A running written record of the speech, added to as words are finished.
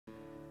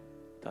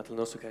Tatăl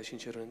nostru care ești în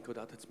cer, încă o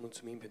dată îți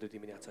mulțumim pentru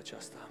dimineața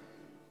aceasta.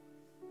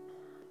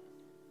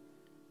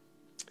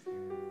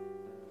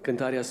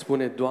 Cântarea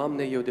spune,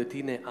 Doamne, eu de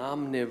Tine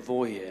am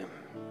nevoie.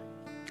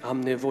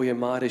 Am nevoie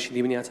mare și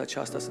dimineața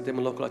aceasta suntem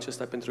în locul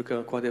acesta pentru că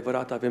cu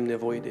adevărat avem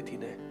nevoie de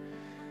Tine.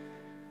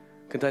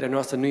 Cântarea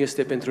noastră nu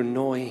este pentru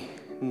noi,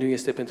 nu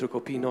este pentru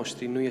copiii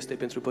noștri, nu este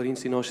pentru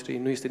părinții noștri,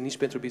 nu este nici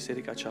pentru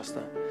biserica aceasta,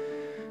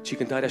 ci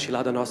cântarea și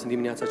lada noastră în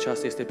dimineața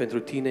aceasta este pentru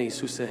Tine,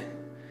 Iisuse.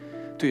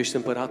 Tu ești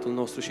împăratul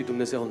nostru și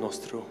Dumnezeul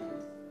nostru.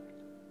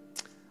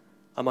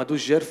 Am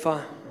adus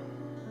jertfa,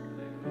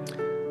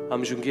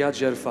 am junghiat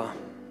jertfa,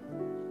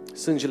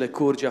 sângele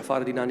curge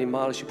afară din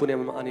animal și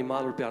punem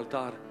animalul pe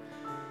altar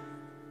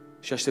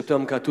și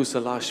așteptăm ca Tu să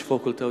lași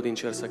focul Tău din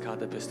cer să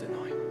cadă peste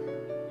noi.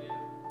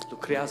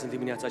 Lucrează în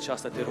dimineața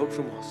aceasta, te rog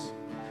frumos,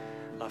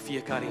 la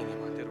fiecare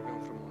inimă, te rugăm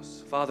frumos.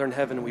 Father in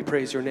heaven, we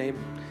praise Your name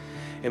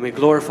and we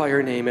glorify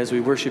Your name as we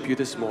worship You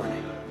this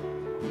morning.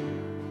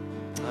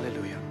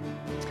 Hallelujah.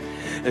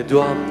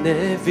 Doamne,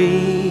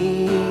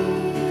 vin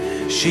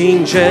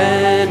și-n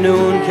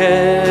genunchez,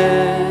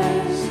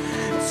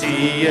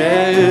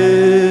 Ție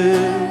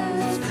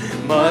îți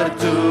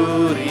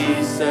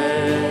mărturisesc,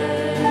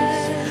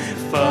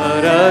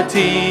 fără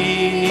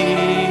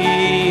Tine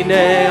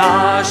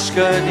aș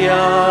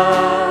cădea,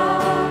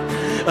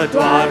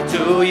 doar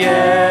Tu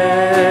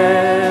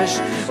ești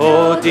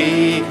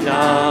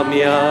odihna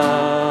mea.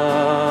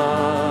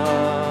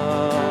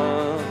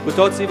 Cu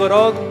toții vă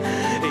rog,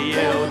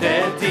 eu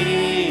de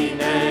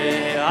Tine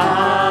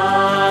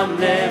am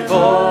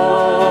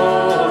nevoie,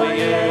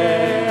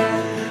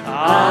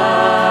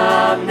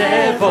 am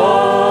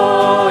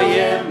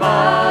nevoie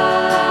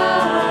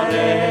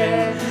mare,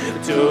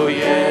 Tu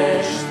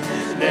ești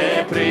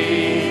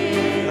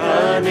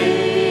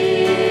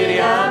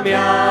neprihănirea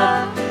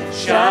mea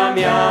și-a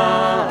mea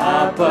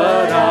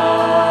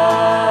apărare.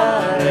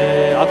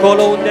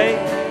 Acolo unde-i?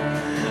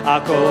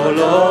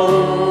 Acolo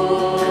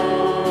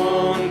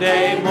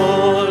unde-i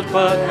mult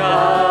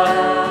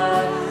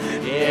păcat,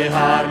 e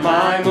har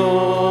mai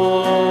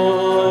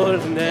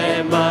mult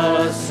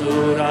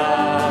nemăsurat.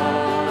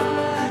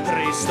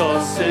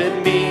 Hristos în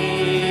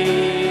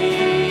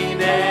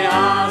mine,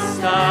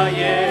 asta e,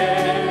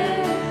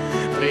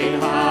 prin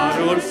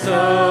harul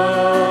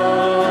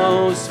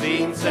Său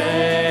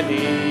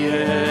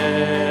sfințenie.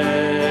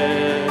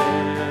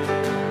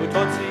 Cu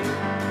toții?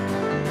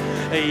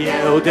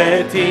 Eu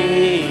de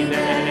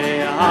Tine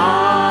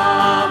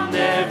am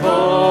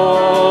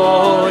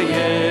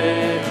nevoie,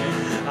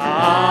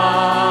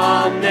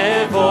 am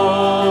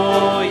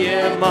nevoie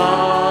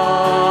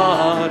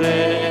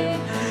mare,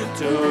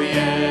 Tu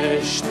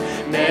ești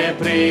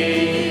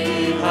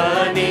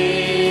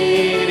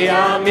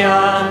neprihănirea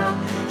mea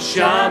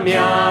și-a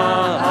mea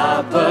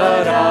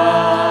apărare.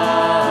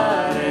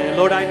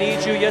 Lord, I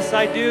need You, yes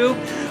I do.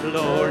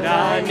 Lord,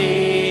 I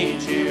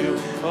need You,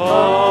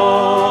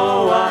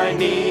 oh, I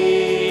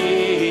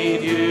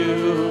need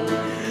You.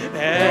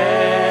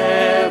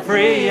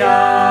 Every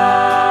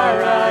hour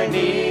I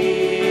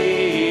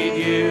need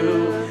You,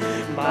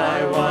 my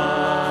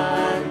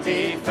one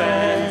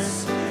defense,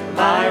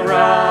 my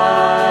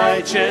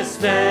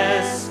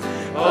righteousness,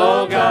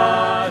 oh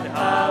God,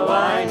 how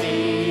I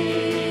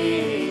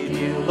need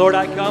You. Lord,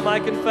 I come, I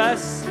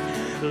confess,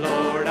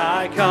 Lord,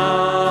 I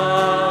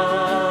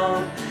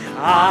come,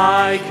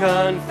 I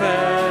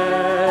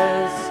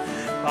confess,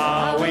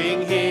 bowing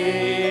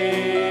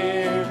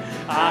here,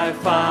 I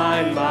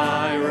find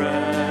my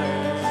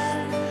rest,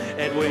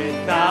 and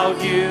without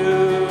You,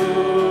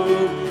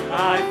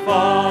 I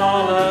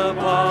fall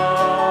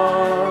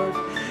apart.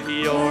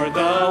 You're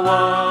the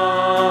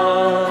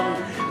one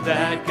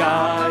that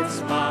guides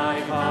my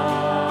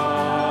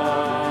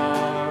heart.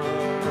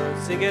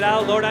 Sing it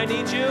out, Lord, I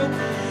need You.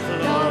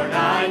 Lord,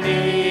 I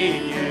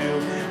need You.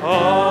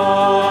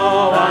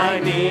 Oh, I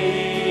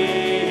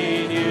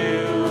need You.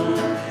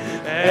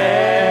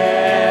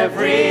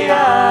 Every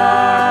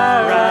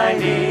hour I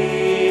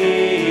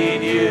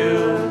need You.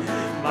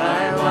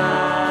 My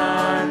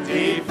one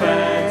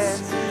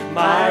defense,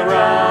 my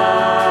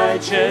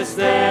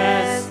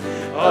righteousness.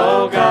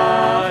 Oh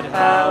God,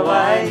 how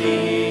I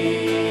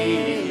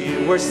need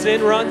You. Where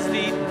sin runs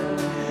deep,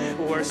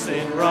 where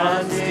sin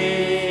runs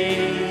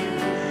deep,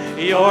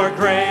 Your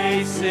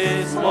grace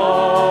is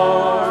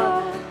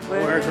more.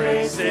 Where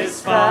grace is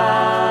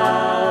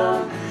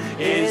found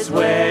is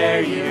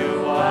where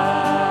You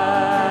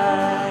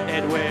are.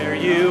 And where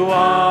You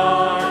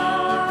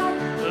are,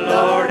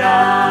 Lord,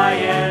 I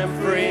am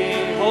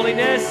free.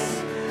 Holiness,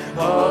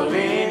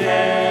 holiness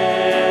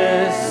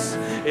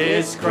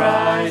is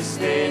Christ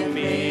in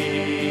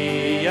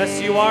me. Yes,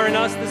 You are in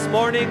us this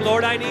morning.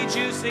 Lord, I need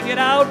You. Sing it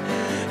out.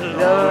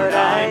 Lord,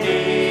 I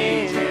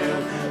need You.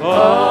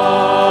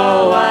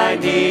 Oh, I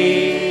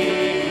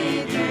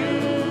need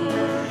You.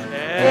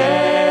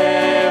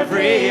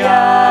 Every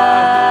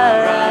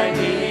hour I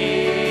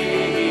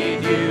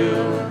need You.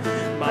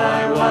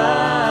 My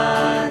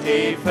one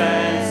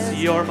defense,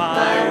 You're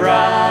my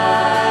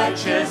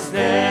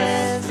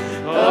righteousness.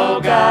 Oh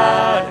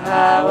God,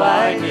 how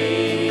I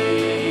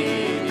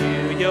need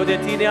You. Eu de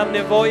tine am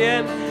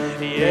nevoie,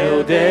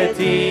 eu de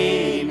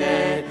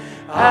tine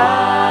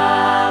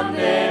am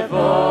nevoie,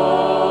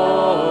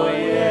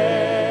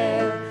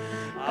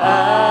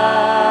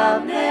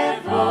 am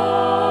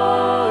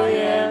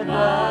nevoie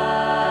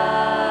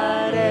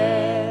mare,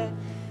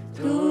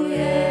 tu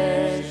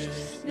ești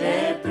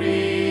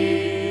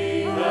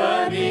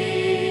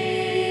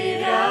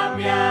neprihănirea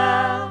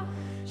mea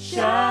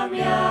și-a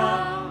mea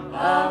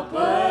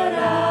apărare.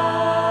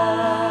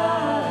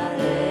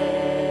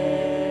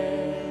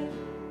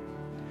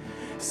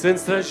 Sunt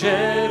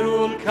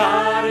străjerul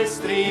care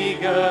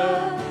strigă,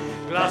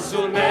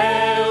 glasul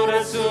meu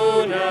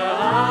răsună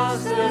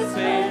astăzi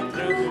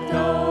pentru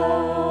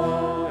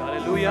noi.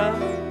 Aleluia!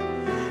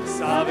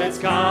 Să aveți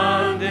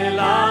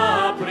candela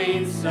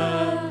aprinsă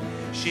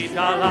și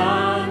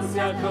talanți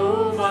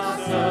acum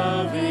să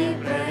vi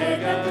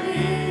pregătiți.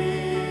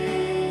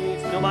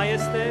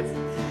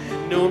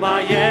 Nu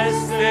mai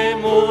este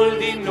mult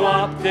din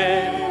noapte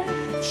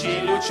și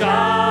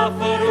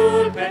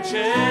luceafărul pe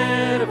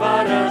cer va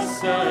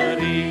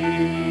răsări.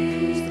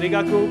 Strig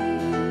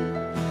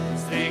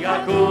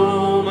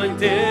acum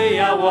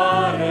întâia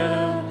oară,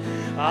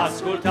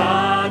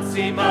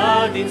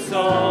 ascultați-mă din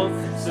somn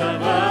să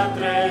vă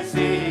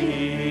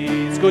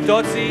treziți. Cu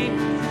toții,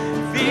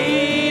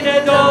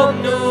 vine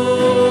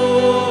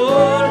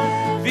Domnul,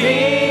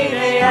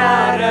 vine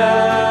iară,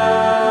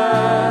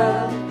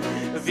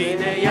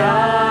 vine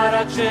iar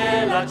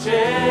acela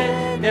ce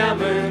ne-a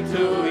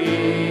mântuit.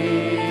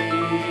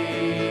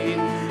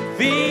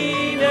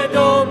 Vine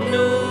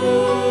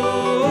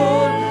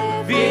Domnul,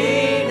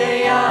 vine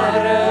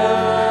iară,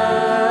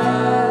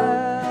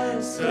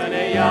 să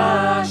ne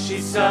ia și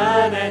să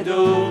ne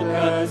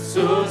ducă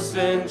sus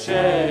în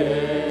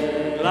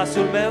cer.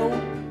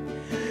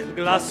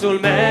 Glasul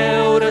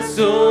meu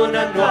răsună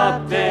în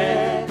noapte,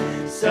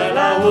 să-l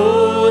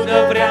audă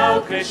vreau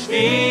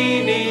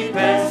creștinii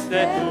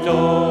peste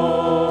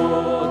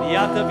tot.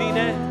 Iată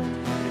vine,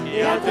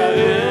 iată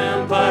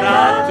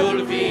împăratul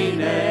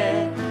vine,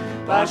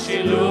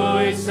 pașii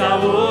lui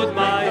s-aud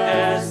mai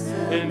des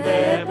în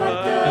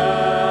depărtări.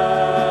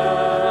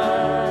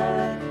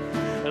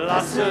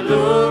 Lasă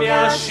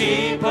lumea și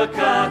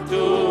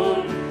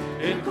păcatul,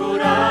 în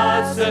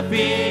curat să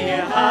fie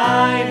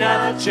haina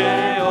ce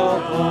o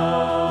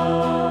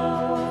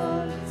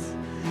porți.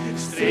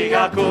 Strig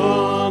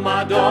acum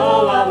a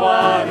doua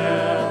oară,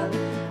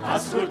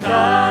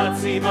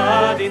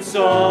 ascultați-mă din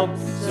somn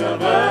să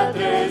vă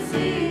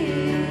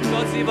treziți.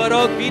 Toți vă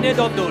rog, vine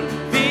Domnul,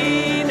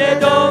 vine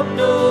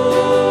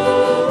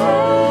Domnul,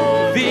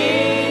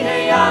 vine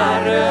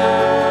iară,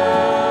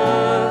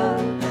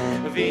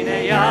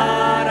 vine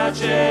iar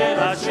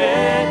acela ce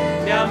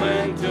ne-a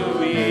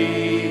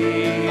mântuit.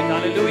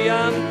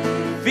 Aleluia!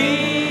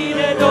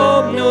 Vine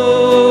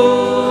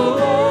Domnul,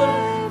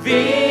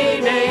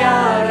 vine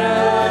iară,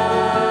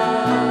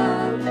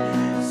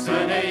 să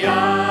ne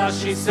ia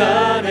și să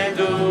ne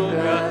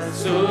ducă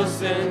sus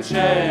în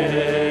cer.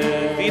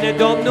 Vine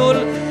Domnul,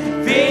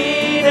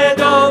 vine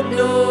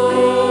Domnul,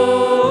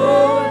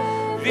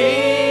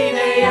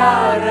 vine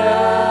iară,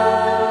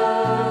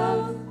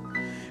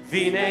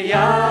 vine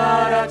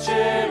iar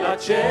acela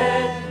ce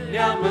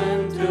ne-a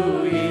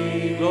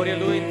mântuit. Glorie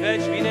Lui în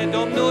veci, vine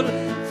Domnul,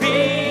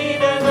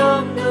 vine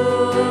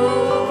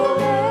Domnul,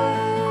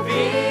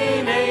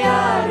 vine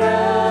iară,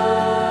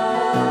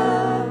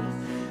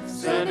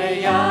 să ne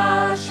ia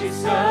și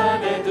să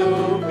ne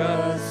ducă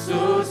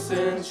sus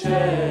în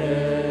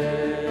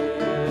cer.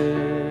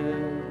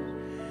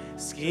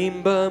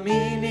 Schimbă-mi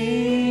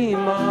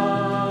inima,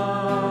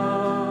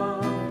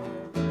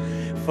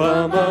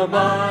 fă-mă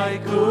mai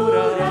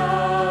curat,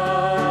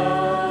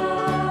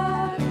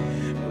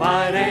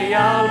 mai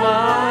real,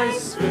 mai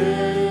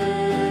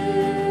sfânt,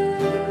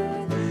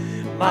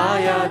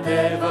 mai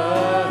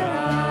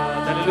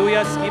adevărat.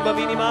 Aleluia,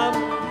 schimbă-mi inima,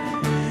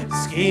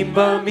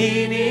 schimbă-mi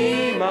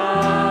inima,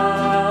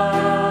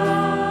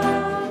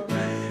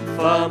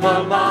 fă-mă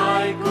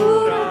mai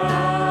curat,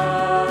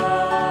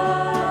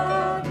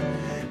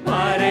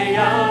 mai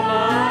real,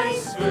 mai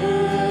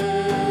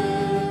sfânt,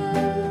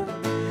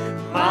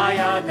 mai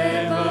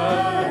adevărat.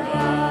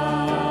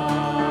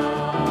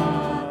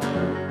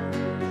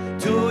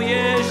 Tu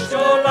ești o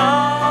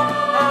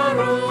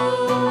larul,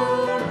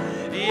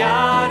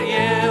 iar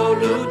eu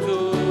lutul.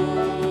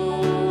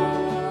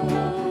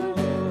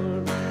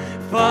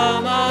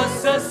 Fă-mă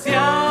să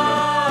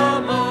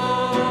seamăn,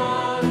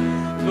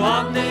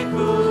 Doamne,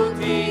 cu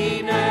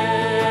Tine.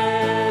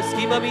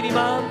 Schimbă-mi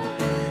inima,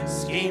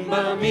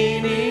 schimbă-mi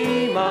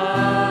inima,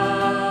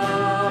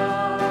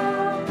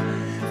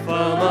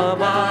 fă-mă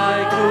mai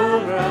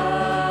curat.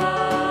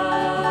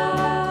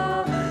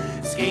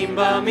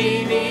 Schimbă-mi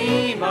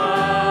inima,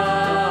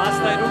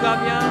 asta-i ruga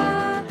mea,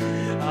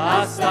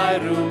 asta-i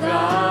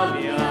ruga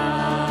mea.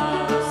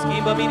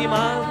 Schimbă-mi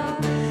inima,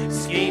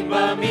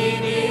 schimbă-mi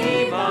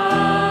inima,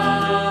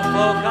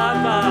 fă-o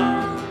cata,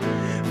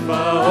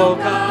 fă-o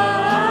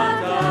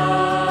cata.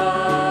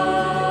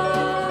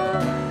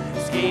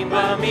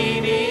 Schimbă-mi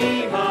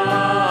inima,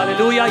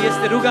 aleluia,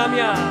 este ruga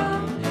mea.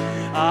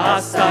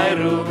 asta-i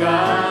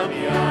ruga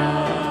mea.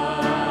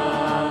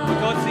 Cu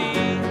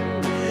toții,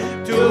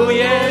 Tu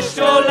ești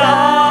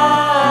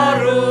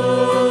olarul,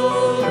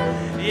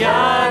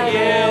 iar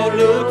eu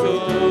lutul.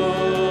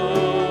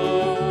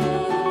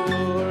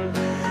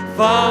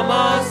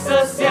 Fama să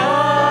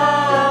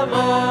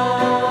seamă,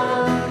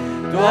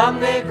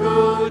 Doamne, cu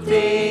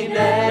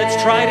Tine. Let's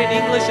try it in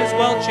English as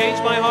well. Change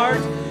my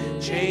heart.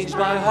 Change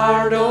my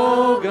heart,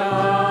 oh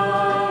God.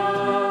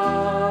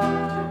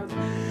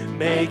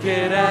 Make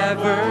it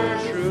ever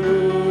true.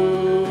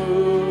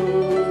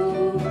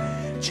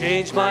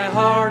 Change my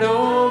heart,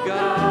 oh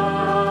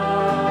God.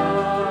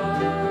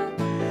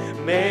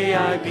 May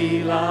I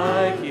be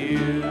like You.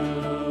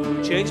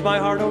 Change my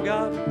heart, oh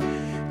God.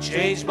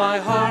 Change my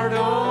heart,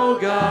 oh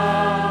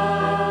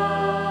God.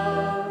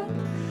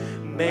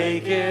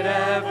 Make it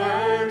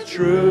ever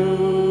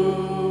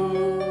true.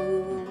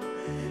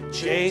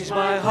 Change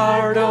my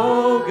heart,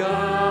 oh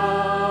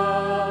God.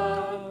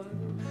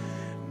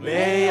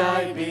 May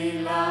I be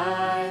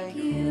like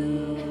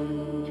You.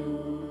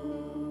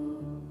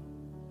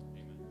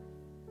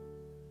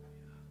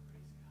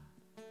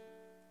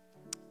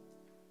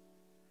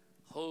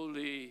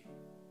 Holy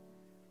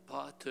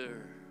Potter,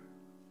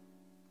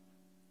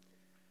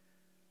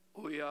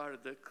 we are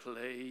the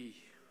clay.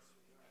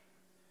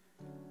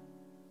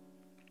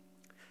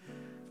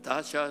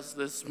 Touch us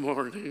this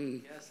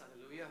morning. Yes,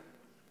 hallelujah.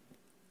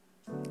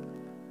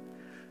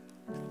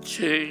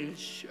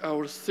 Change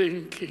our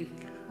thinking.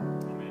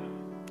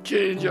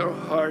 Change our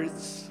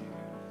hearts.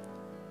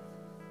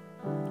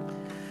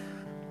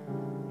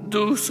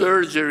 Do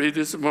surgery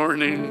this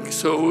morning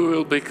so we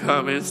will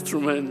become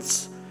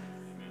instruments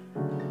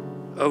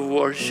of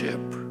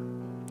worship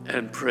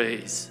and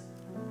praise.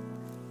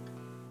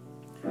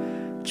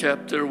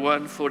 Chapter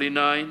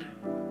 149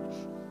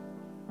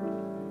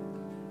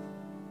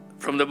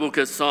 from the book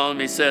of Psalms,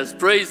 he says,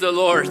 praise the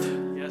Lord.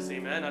 Yes,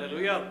 amen,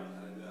 hallelujah.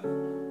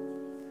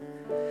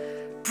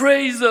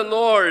 Praise the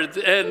Lord.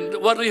 And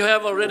what we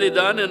have already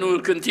done and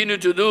will continue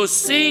to do,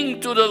 sing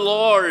to the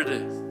Lord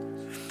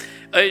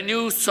a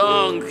new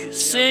song.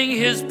 Sing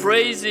His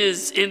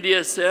praises in the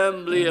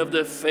assembly of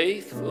the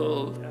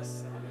faithful.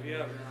 Yes,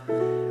 hallelujah.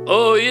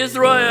 O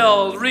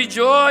Israel,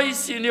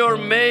 rejoice in your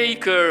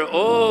Maker.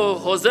 O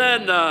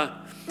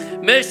Hosanna,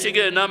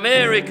 Michigan,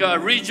 America,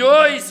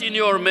 rejoice in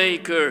your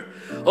Maker.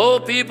 O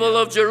people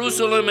of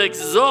Jerusalem,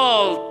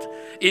 exalt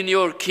in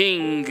your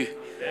King.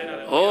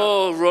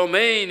 Oh,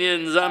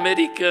 Romanians,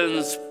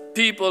 Americans,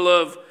 people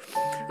of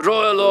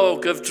Royal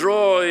Oak, of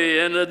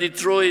Troy and the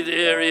Detroit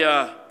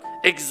area,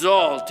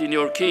 exalt in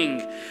your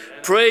King.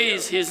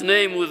 Praise His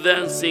name with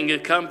dancing,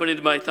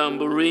 accompanied by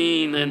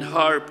tambourine and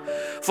harp.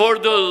 For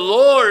the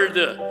Lord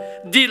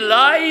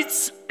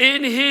delights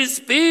in His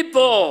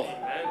people.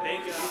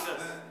 Thank you,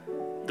 Jesus.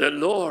 The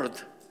Lord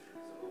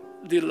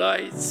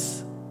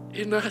delights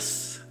in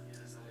us.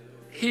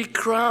 He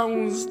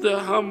crowns the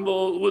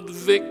humble with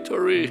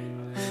victory.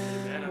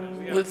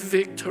 With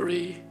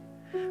victory.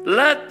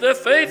 Let the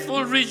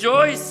faithful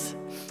rejoice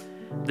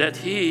that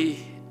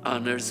He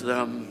honors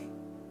them.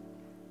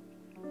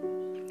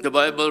 The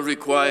Bible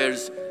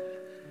requires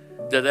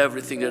that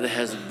everything that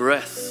has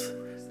breath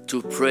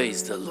to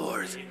praise the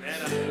Lord.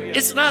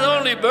 It's not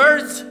only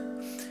birds,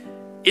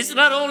 it's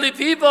not only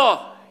people,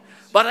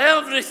 but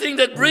everything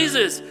that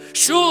breathes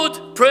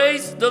should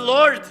praise the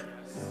Lord.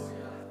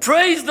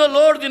 Praise the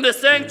Lord in the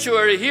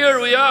sanctuary. Here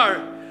we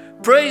are.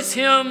 Praise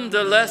Him,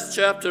 the last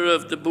chapter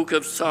of the book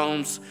of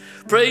Psalms.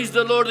 Praise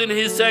the Lord in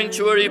His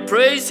sanctuary.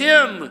 Praise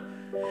Him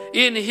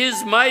in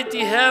His mighty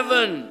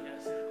heaven.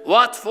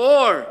 What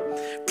for?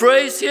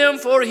 Praise Him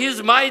for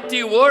His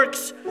mighty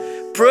works.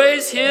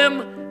 Praise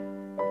Him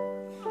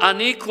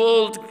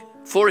unequaled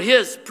for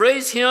His.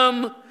 Praise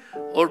Him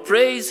or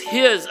praise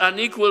His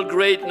unequaled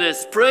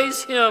greatness.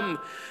 Praise Him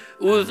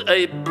with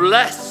a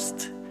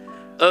blast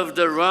of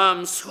the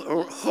ram's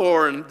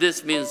horn.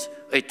 This means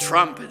a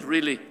trumpet,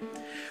 really.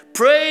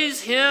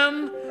 Praise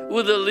Him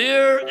with the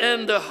lyre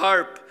and the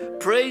harp.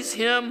 Praise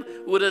Him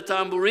with a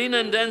tambourine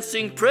and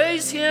dancing.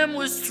 Praise Him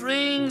with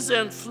strings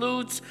and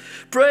flutes.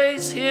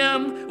 Praise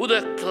Him with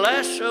a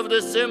clash of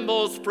the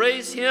cymbals.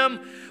 Praise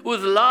Him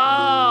with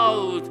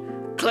loud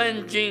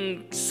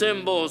clenching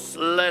cymbals.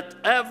 Let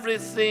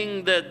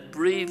everything that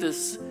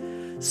breathes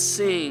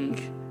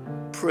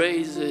sing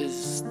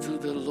praises to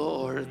the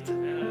Lord.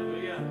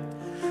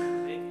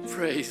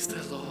 Praise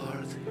the Lord.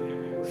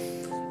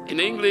 In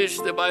English,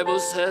 the Bible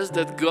says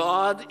that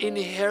God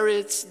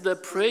inherits the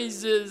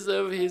praises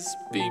of His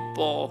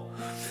people.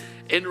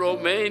 In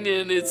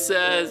Romanian, it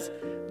says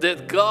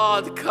that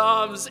God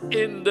comes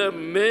in the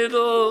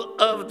middle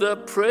of the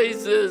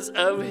praises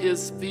of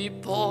His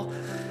people.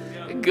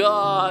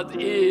 God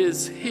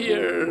is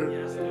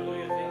here.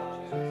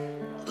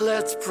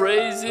 Let's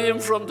praise Him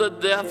from the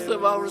depth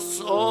of our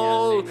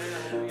soul,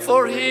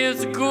 for He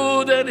is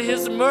good and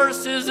His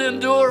mercies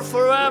endure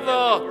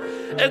forever.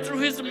 And through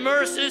His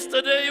mercies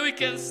today we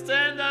can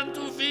stand on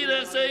 2 feet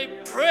and say,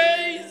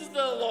 praise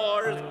the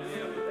Lord.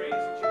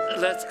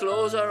 Let's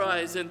close our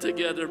eyes and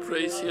together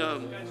praise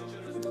Him.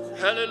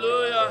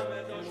 Hallelujah.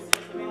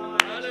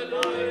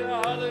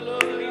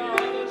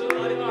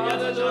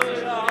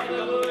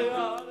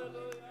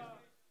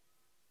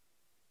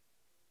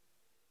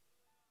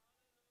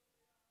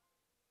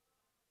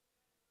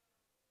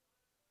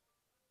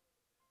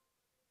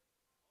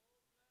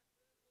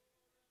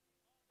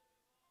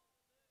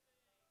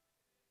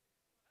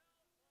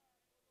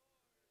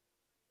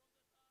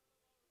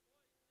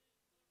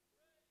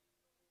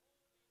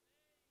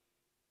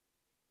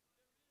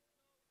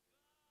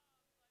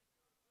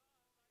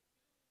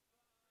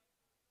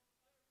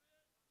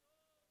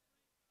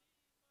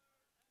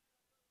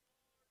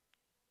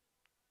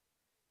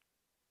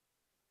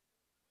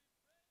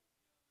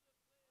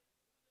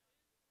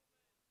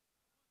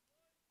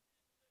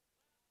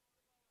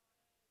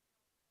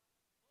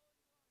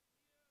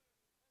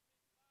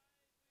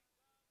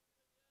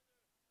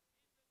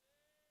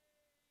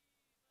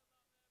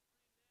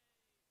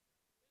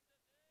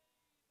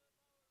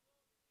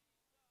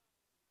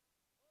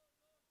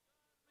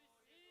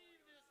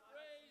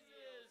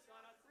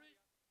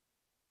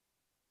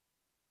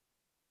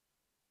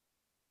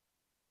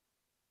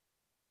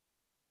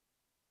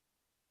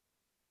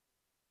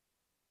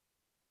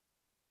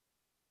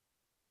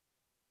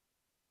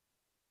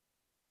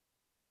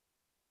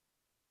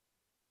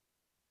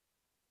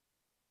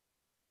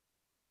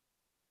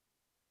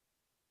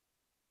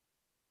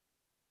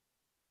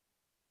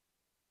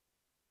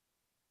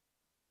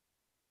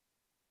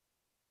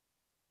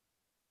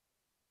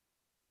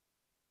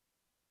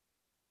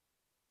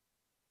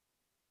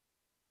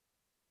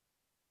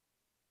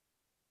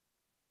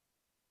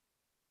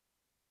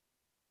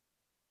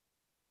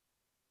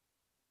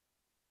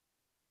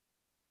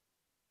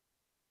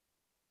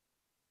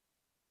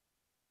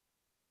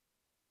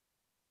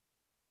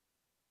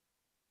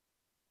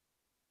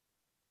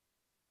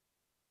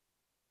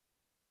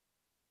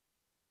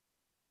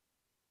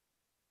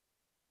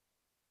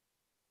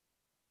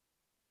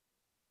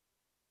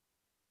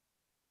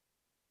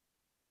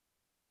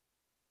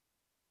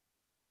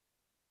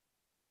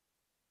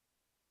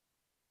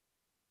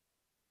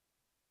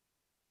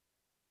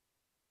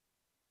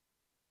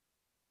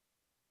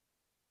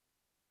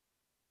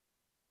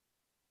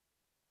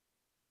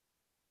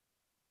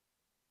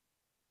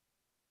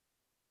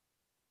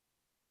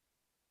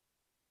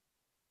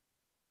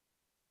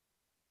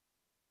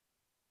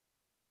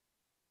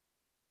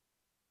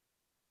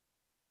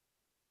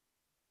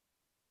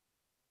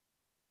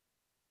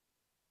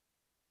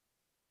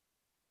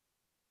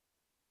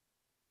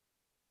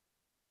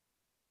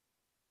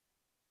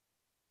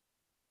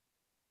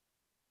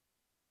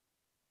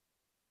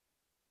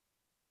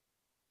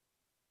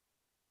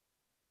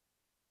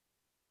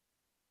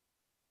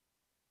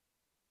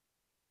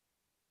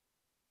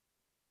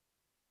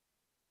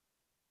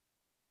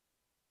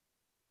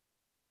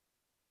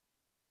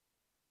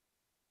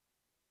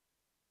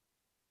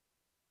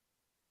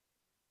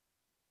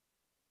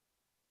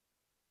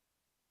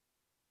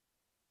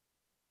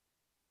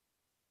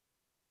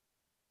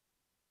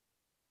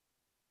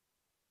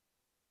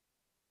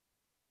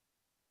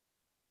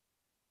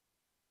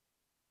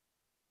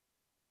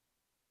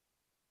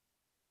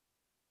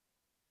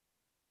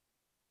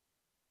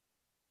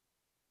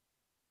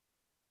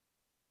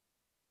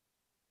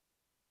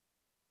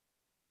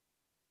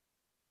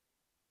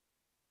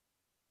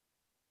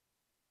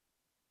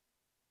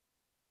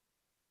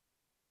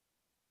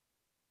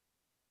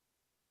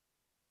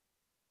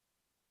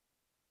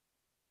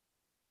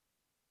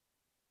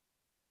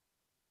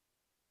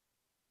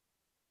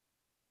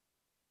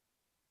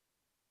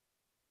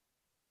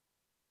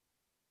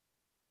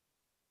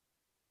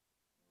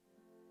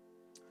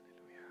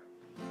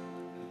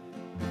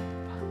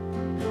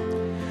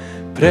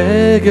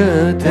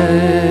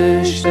 Pregătește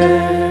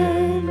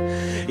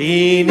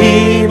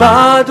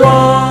inima,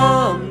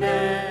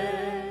 Doamne,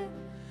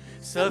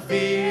 să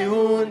fii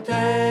un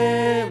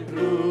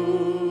templu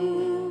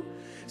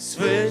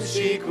sfânt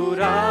și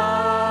curat,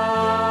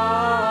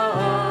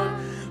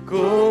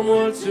 cu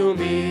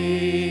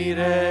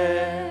mulțumire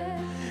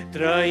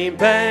trăim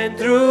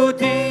pentru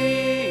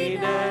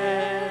Tine,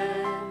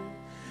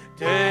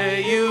 te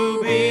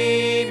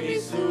iubim,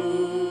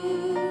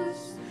 Iisus,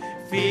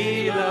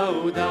 fii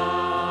lăudat.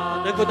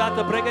 Încă o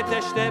dată,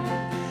 pregătește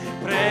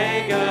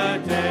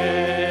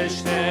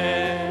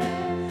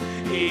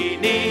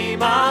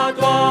inima,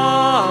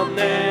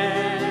 Doamne,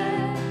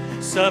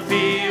 să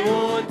fii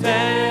un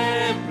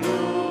templu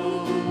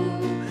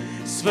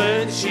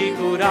sfânt și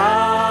curat,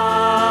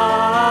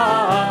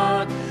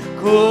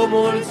 cu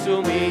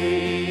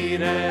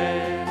mulțumire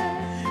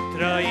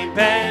trăim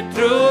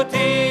pentru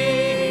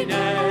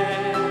Tine,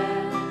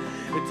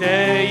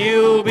 te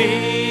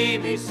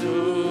iubim,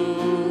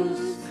 Iisus,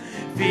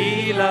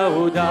 fii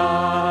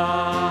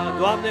lăudat.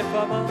 Doamne,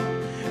 fă-mă,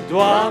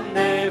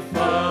 Doamne,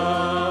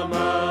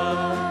 fă-mă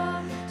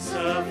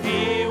să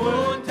fiu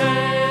un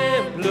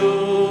templu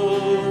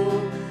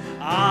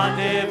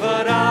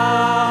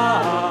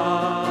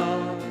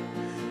adevărat,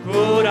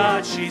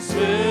 curat și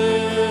sfânt,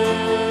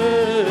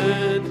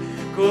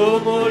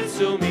 cu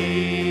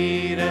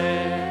mulțumire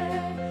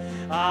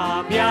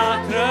a mea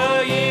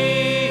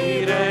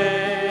trăire,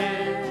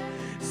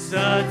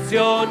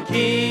 să-ți-o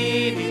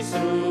închin,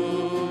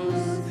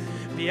 Iisus,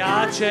 pe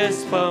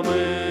acest pământ.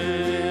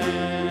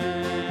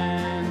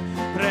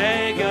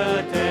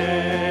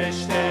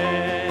 Pregătește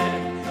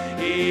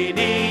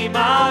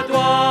inima,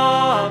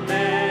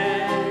 Doamne,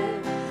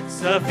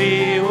 să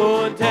fiu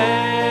un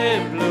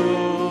templu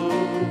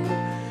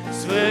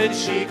sfânt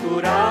și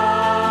curat,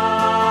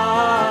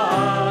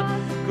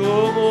 cu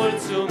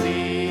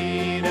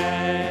mulțumire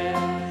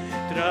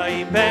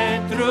trăim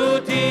pentru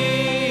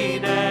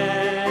Tine,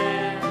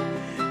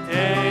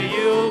 te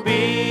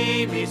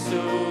iubim,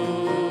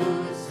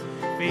 Iisus,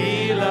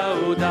 fii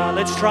lăudat.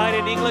 Let's try it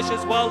in English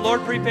as well.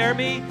 Lord, prepare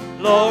me.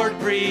 Lord,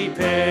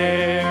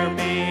 prepare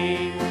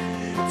me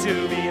to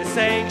be a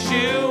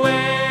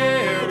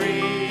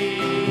sanctuary,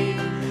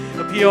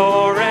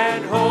 pure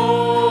and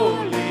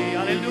holy.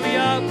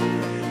 Hallelujah.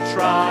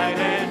 Tried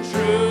and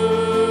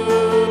true,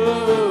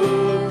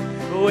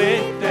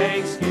 with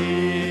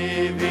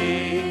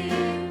thanksgiving,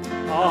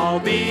 I'll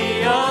be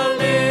a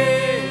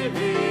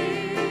living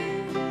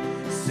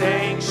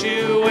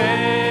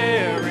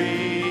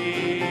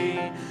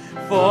sanctuary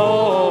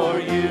for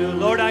you.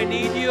 Lord, I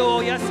need you.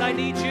 Oh, yes, I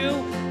need you.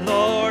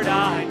 Lord,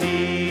 I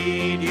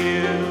need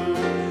you.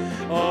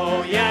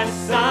 Oh,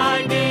 yes,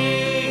 I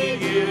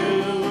need you.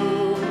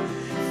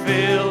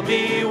 Fill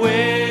me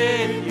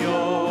with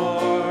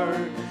your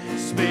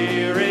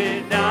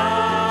Spirit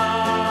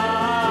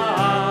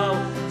now,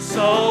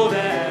 so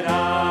that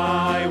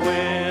I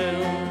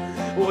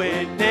will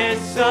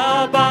witness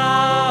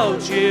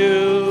about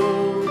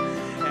you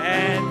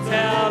and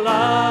tell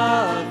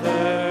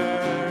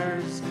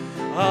others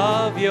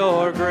of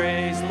your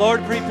grace.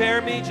 Lord,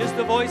 prepare me, just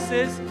the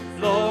voices.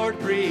 Lord,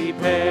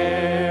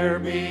 prepare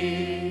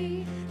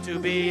me to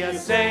be a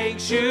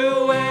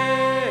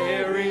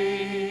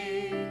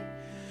sanctuary,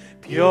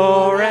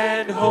 pure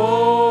and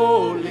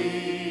holy,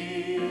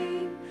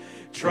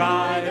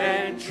 tried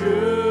and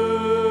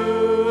true,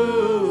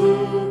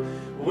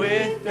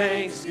 with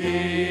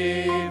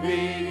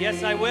thanksgiving.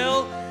 Yes, I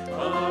will.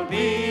 I'll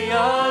be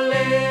a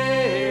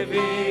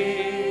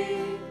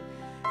living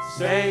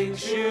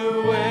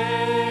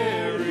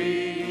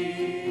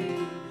sanctuary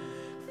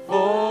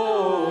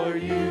for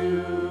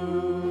you.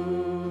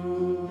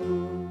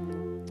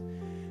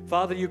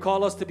 Father, you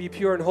call us to be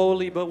pure and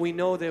holy, but we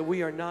know that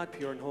we are not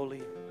pure and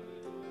holy.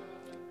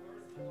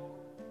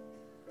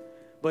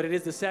 But it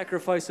is the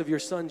sacrifice of your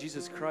Son,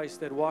 Jesus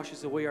Christ, that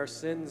washes away our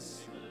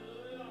sins.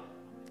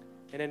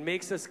 And it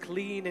makes us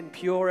clean and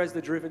pure as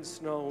the driven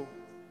snow.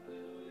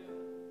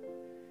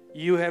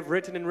 You have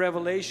written in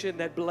Revelation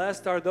that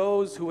blessed are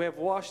those who have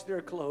washed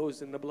their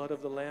clothes in the blood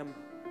of the Lamb.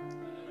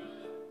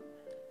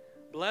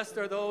 Blessed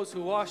are those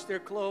who wash their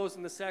clothes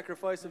in the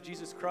sacrifice of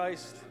Jesus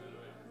Christ.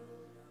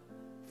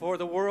 For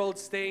the world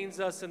stains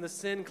us and the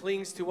sin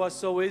clings to us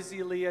so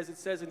easily, as it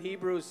says in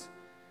Hebrews.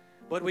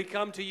 But we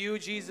come to you,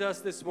 Jesus,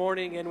 this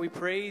morning, and we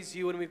praise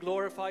you and we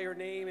glorify your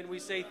name, and we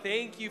say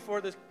thank you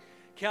for the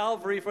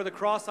Calvary, for the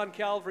cross on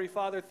Calvary,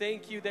 Father.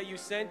 Thank you that you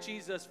sent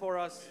Jesus for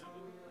us.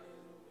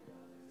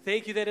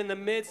 Thank you that in the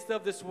midst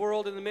of this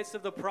world, in the midst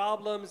of the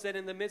problems, and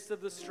in the midst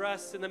of the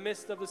stress, in the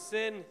midst of the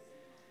sin,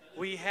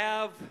 we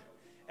have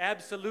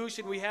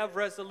absolution, we have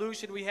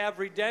resolution, we have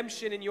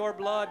redemption in your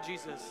blood,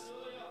 Jesus.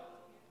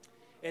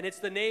 And it's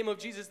the name of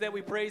Jesus that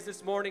we praise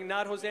this morning,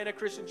 not Hosanna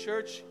Christian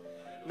Church,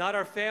 not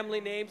our family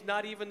names,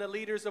 not even the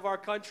leaders of our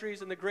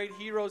countries and the great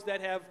heroes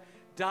that have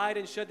died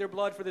and shed their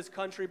blood for this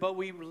country, but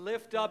we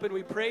lift up and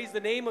we praise the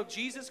name of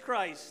Jesus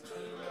Christ,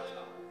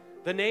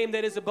 the name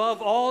that is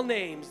above all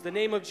names, the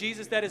name of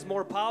Jesus that is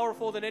more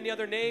powerful than any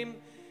other name,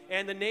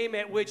 and the name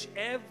at which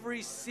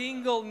every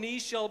single knee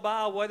shall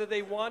bow, whether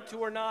they want to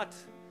or not.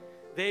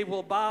 They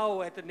will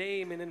bow at the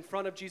name and in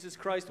front of Jesus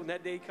Christ when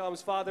that day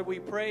comes. Father, we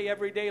pray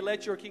every day,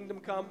 let your kingdom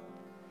come.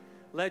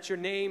 Let your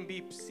name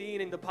be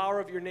seen and the power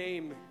of your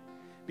name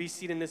be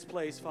seen in this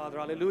place, Father.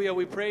 Hallelujah.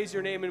 We praise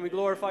your name and we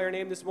glorify your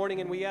name this morning,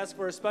 and we ask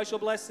for a special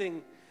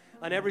blessing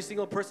on every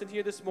single person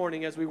here this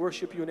morning as we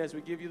worship you and as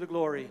we give you the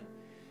glory.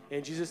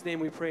 In Jesus'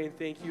 name we pray and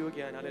thank you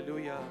again.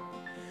 Hallelujah.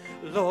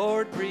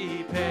 Lord,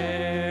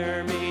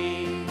 prepare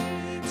me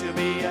to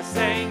be a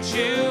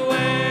sanctuary,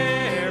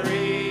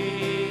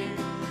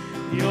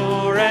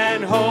 pure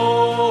and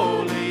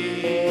holy,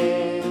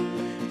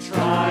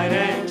 tried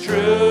and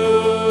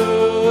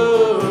true,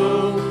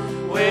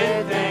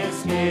 with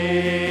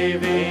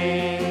thanksgiving.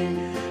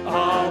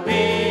 I'll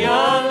be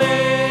a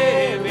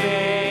living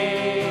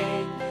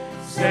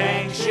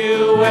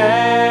sanctuary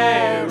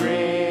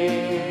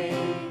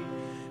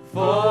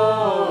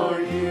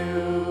for you.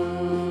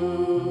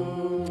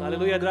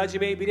 Aleluia, dragii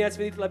mei, bine ați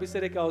venit la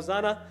Biserica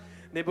Hosanna.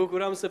 Ne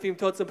bucurăm să fim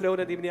toți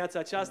împreună dimineața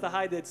aceasta.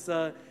 Haideți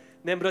să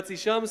ne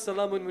îmbrățișăm, să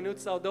luăm un minut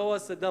sau două,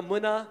 să dăm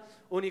mâna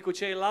unii cu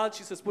ceilalți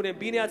și să spunem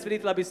bine ați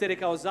venit la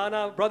Biserica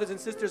Hosanna. Brothers and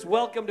sisters,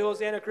 welcome to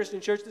Hosanna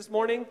Christian Church this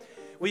morning.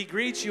 We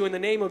greet you in the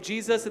name of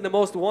Jesus, in the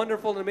most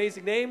wonderful and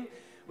amazing name.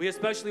 We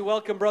especially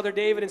welcome Brother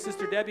David and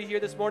Sister Debbie here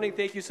this morning.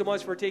 Thank you so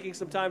much for taking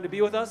some time to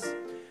be with us.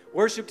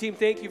 Worship team,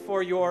 thank you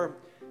for your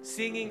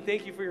singing.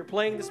 Thank you for your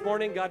playing this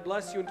morning. God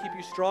bless you and keep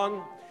you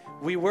strong.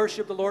 We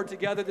worship the Lord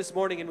together this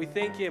morning, and we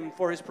thank Him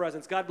for His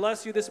presence. God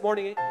bless you this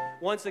morning.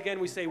 Once again,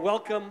 we say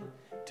welcome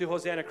to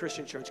Hosanna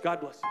Christian Church. God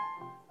bless you.